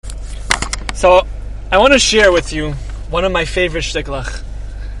So, I want to share with you one of my favorite shtiklach.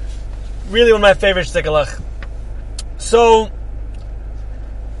 Really one of my favorite shtiklach. So,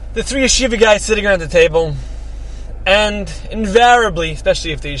 the three Yeshiva guys sitting around the table, and invariably,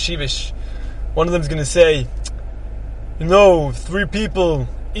 especially if they're Yeshivish, one of them's going to say, you know, if three people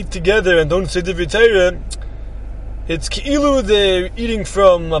eat together and don't say Divrei Torah, it's ki'ilu they're eating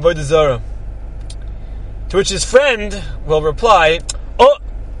from Avodah Zarah. To which his friend will reply, oh,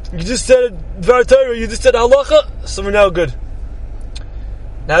 you just said Divrei Torah, you just said halacha, so we're now good.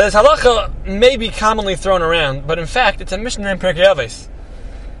 Now this halacha may be commonly thrown around, but in fact it's a Mishnah in Pirkei Avos.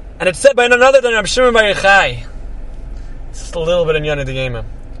 And it's said by none other than Reb Shimon Bar Yochai. It's just a little bit in Yana D'Yema.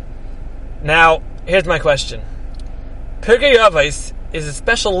 Now, here's my question. Pirkei Avos is a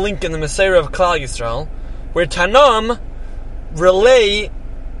special link in the Messiah of Klal Yisrael, where Tanam relay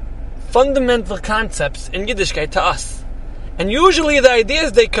fundamental concepts in Yiddishkeit to us. And usually the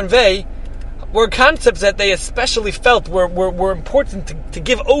ideas they convey were concepts that they especially felt were important to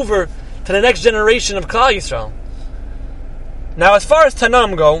give over to the next generation of Klal Yisrael. Now, as far as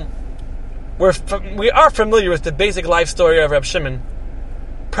Tanam go, we are familiar with the basic life story of Reb Shimon,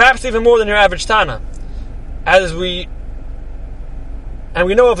 perhaps even more than your average Tana, we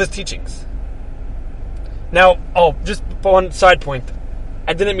know of his teachings. Now, just one side point.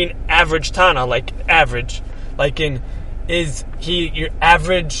 I didn't mean average Tana, like average. Like in, is he your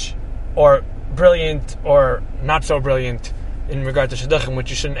average or brilliant or not so brilliant in regard to Shidduchim, which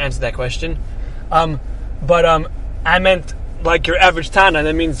you shouldn't answer that question. But I meant like your average Tana.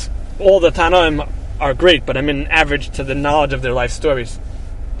 That means all the Tanaim are great, but I mean average to the knowledge of their life stories.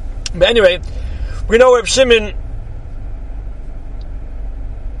 But anyway, we know Reb Shimon,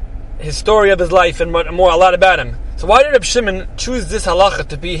 his story of his life, and a lot about him. So why did Reb Shimon choose this halacha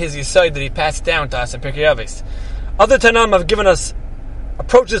to be his yesod that he passed down to us in Pirkei Avos? Other Tanaim have given us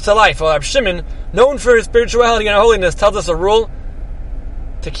approaches to life, while Reb Shimon, known for his spirituality and holiness, tells us a rule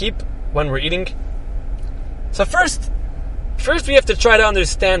to keep when we're eating. So first we have to try to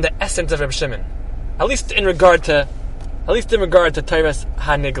understand the essence of Reb Shimon, at least in regard to Teiras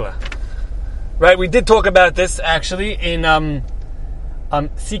HaNigla. Right? We did talk about this actually in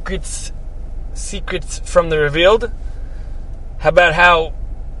Secrets from the Revealed, about how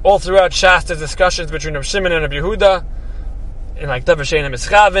all throughout Shas there's discussions between Reb Shimon and Reb Yehuda, in like Davar Shein and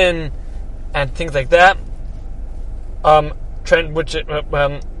Mischavin, and things like that. Now,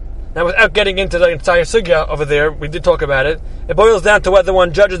 without getting into the entire sugya over there, we did talk about it. It boils down to whether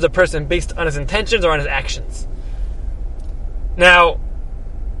one judges a person based on his intentions or on his actions. Now,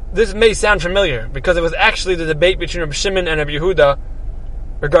 this may sound familiar, because it was actually the debate between Reb Shimon and Reb Yehuda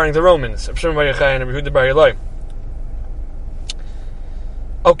regarding the Romans, Reb Shimon Bar Yochai and Reb Yehuda Bar Eloi.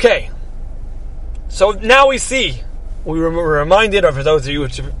 Okay, so now we were reminded, or for those of you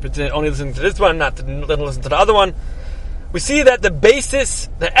who only listening to this one, not to listen to the other one, we see that the basis,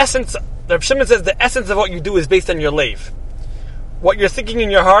 the essence, Reb Shimon says the essence of what you do is based on your lave. What you're thinking in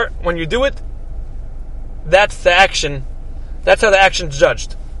your heart when you do it, that's the action. That's how the action's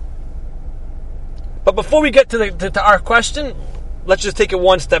judged. But before we get to our question, let's just take it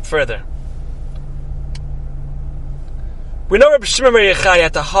one step further. We know Reb Shimon Bar Yochai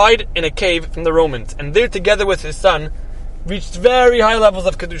had to hide in a cave from the Romans, and there, together with his son, reached very high levels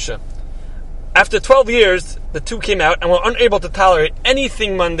of Kedusha. After 12 years, the two came out and were unable to tolerate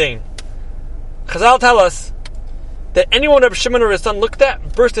anything mundane. Chazal tell us that anyone Reb Shimon or his son looked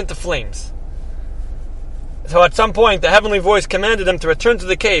at burst into flames. So at some point, the heavenly voice commanded them to return to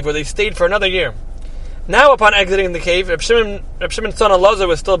the cave, where they stayed for another year. Now, upon exiting the cave, Reb Shimon's son Elazar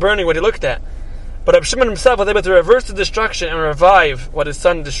was still burning what he looked at. But Reb Shimon himself was able to reverse the destruction and revive what his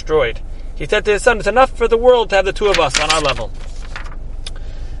son destroyed. He said to his son, it's enough for the world to have the two of us on our level.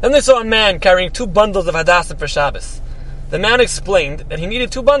 Then they saw a man carrying 2 bundles of Hadassim for Shabbos. The man explained that he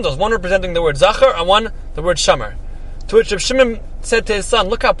needed 2 bundles, one representing the word Zachar and one the word Shamar. To which Reb Shimon said to his son,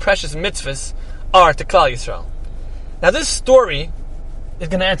 look how precious mitzvahs are to Klal Yisrael. Now this story is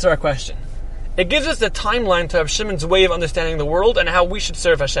going to answer our question. It gives us the timeline to Reb Shimon's way of understanding the world and how we should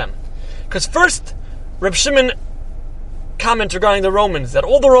serve Hashem. Because first, Reb Shimon comments regarding the Romans, that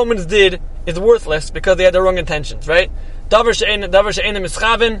all the Romans did is worthless because they had the wrong intentions, right? Davar she'ein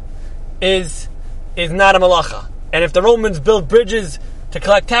mischavin is not a malacha. And if the Romans build bridges to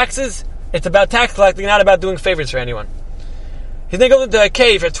collect taxes, it's about tax collecting, not about doing favors for anyone. He then goes into a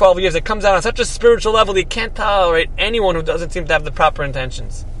cave for 12 years. It comes out on such a spiritual level that he can't tolerate anyone who doesn't seem to have the proper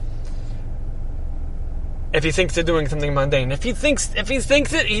intentions. If he thinks they're doing something mundane. If he thinks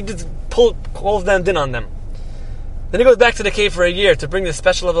it, he just calls down din on them. Then he goes back to the cave for a year to bring this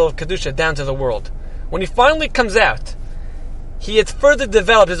special level of Kedusha down to the world. When he finally comes out, he had further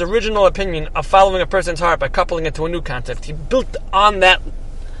developed his original opinion of following a person's heart by coupling it to a new concept. He built on that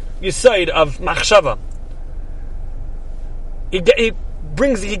yesod of machshava. He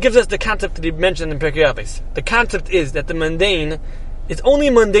gives us the concept that he mentioned in Pirkei Avos. The concept is that the mundane is only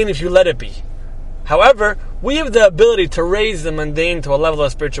mundane if you let it be. However, we have the ability to raise the mundane to a level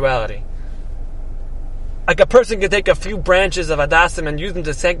of spirituality. Like a person can take a few branches of Hadassim and use them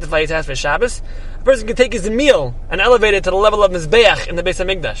to sanctify his house for Shabbos. A person can take his meal and elevate it to the level of Mizbeach in the Beis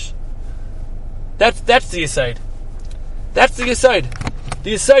HaMikdash. That's the Yesod. That's the Yesod.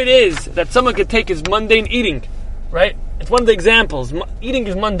 The Yesod is that someone could take his mundane eating, right? It's one of the examples. Eating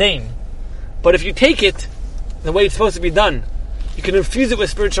is mundane. But if you take it the way it's supposed to be done, you can infuse it with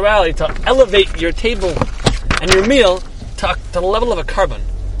spirituality to elevate your table and your meal to the level of a carbon.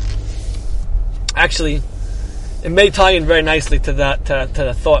 Actually, it may tie in very nicely to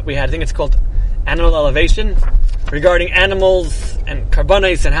the thought we had. I think it's called animal elevation, regarding animals and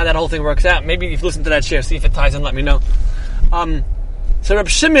carbonates and how that whole thing works out. Maybe if you listen to that share, see if it ties in, let me know. So Reb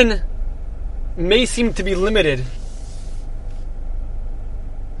Shimon may seem to be limited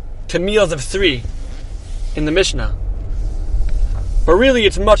to meals of 3 in the Mishnah. But really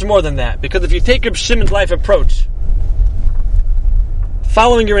it's much more than that, because if you take Reb Shimon's life approach,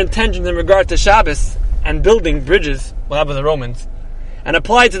 following your intentions in regard to Shabbos and building bridges, we'll have with the Romans, and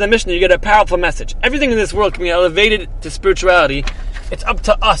apply it to the Mishnah, you get a powerful message. Everything in this world can be elevated to spirituality. It's up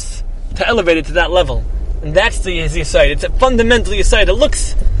to us to elevate it to that level. And that's the Yesod. It's a fundamentally Yesod. It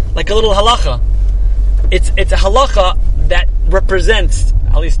looks like a little halacha. It's a halacha that represents,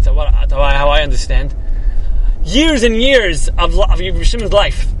 at least how I understand, years and years of Reb Shimon's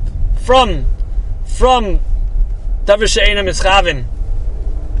life. From Davar She'eina Mischavin,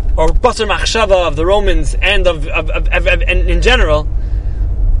 or Basar Machshava of the Romans and of in general,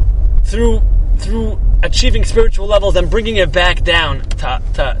 through achieving spiritual levels and bringing it back down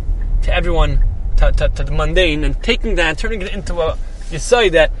to everyone, to the mundane, and taking that and turning it into a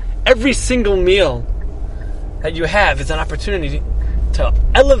Yesod that every single meal that you have is an opportunity to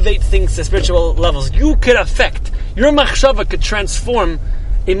elevate things to spiritual levels. You could affect, your machshava could transform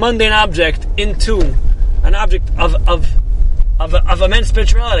a mundane object into an object of immense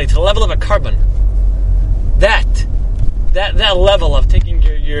spirituality, to the level of a carbon. That level of taking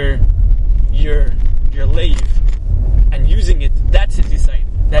your lave and using it, that's his Yesod.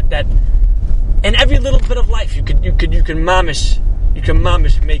 That in every little bit of life you can mamish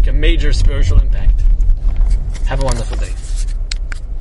make a major spiritual impact. Have a wonderful day.